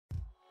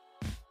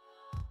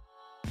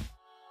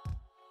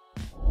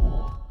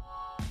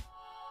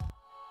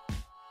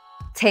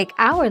Take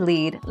our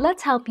lead,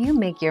 let's help you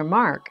make your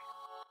mark.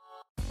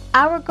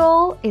 Our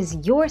goal is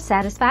your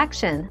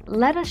satisfaction.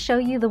 Let us show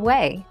you the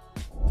way.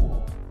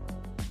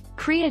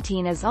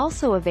 Creatine is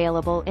also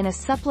available in a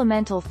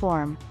supplemental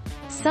form.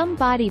 Some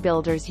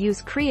bodybuilders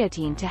use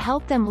creatine to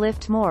help them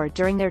lift more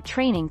during their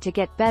training to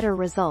get better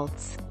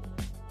results.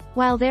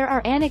 While there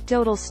are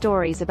anecdotal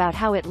stories about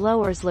how it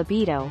lowers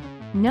libido,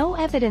 no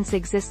evidence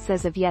exists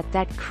as of yet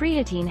that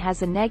creatine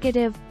has a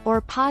negative,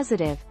 or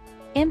positive,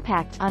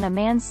 impact on a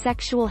man's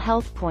sexual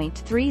health.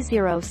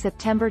 30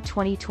 September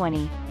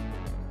 2020.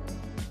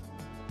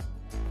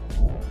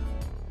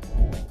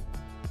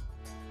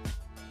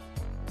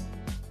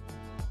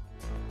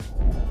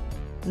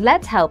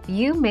 Let's help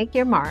you make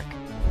your mark.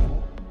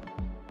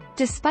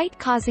 Despite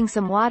causing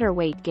some water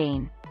weight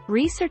gain,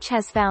 research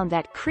has found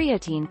that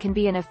creatine can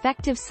be an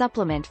effective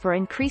supplement for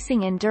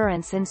increasing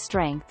endurance and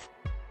strength.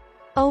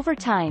 Over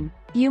time,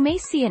 you may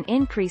see an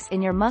increase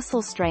in your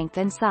muscle strength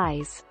and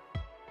size.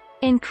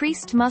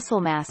 Increased muscle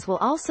mass will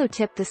also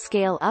tip the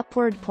scale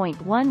upward.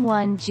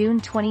 11 June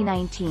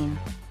 2019.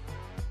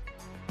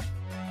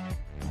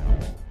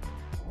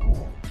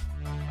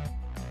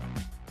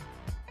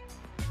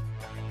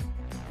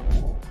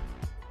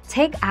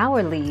 Take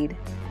our lead.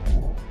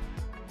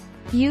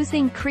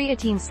 Using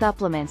creatine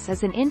supplements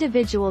is an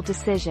individual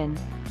decision.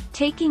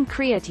 Taking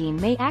creatine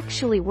may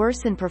actually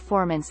worsen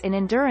performance in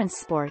endurance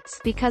sports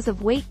because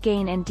of weight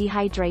gain and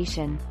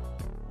dehydration.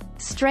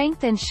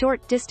 Strength and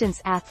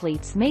short-distance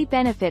athletes may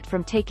benefit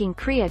from taking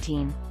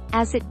creatine,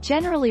 as it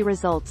generally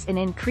results in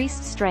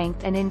increased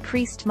strength and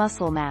increased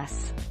muscle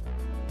mass.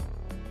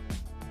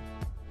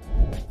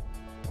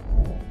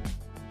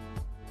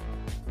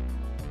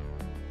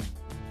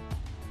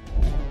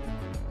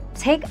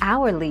 Take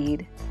our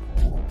lead.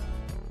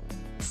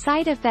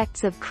 Side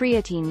effects of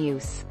creatine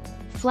use.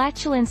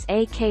 Flatulence,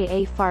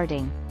 aka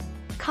farting,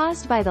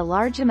 caused by the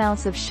large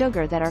amounts of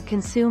sugar that are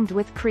consumed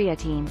with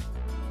creatine.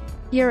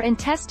 Your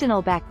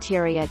intestinal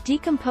bacteria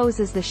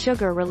decomposes the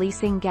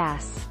sugar-releasing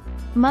gas.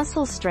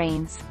 Muscle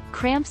strains,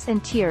 cramps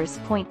and tears.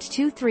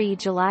 23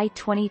 July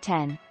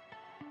 2010.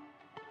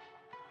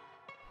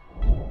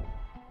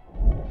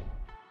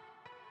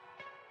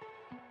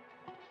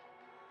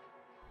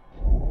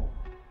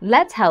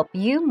 Let's help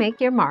you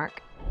make your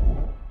mark.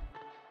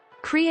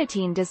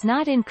 Creatine does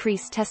not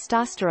increase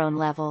testosterone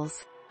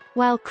levels.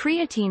 While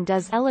creatine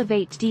does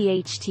elevate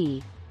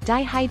DHT,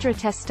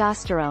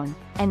 dihydrotestosterone,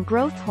 and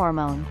growth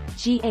hormone,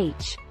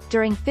 GH,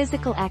 during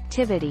physical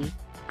activity,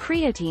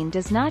 creatine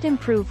does not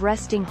improve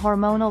resting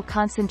hormonal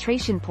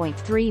concentration.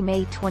 3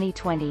 May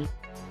 2020.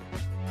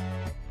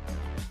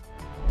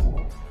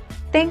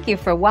 Thank you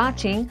for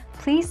watching.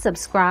 Please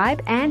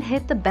subscribe and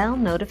hit the bell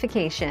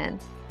notification.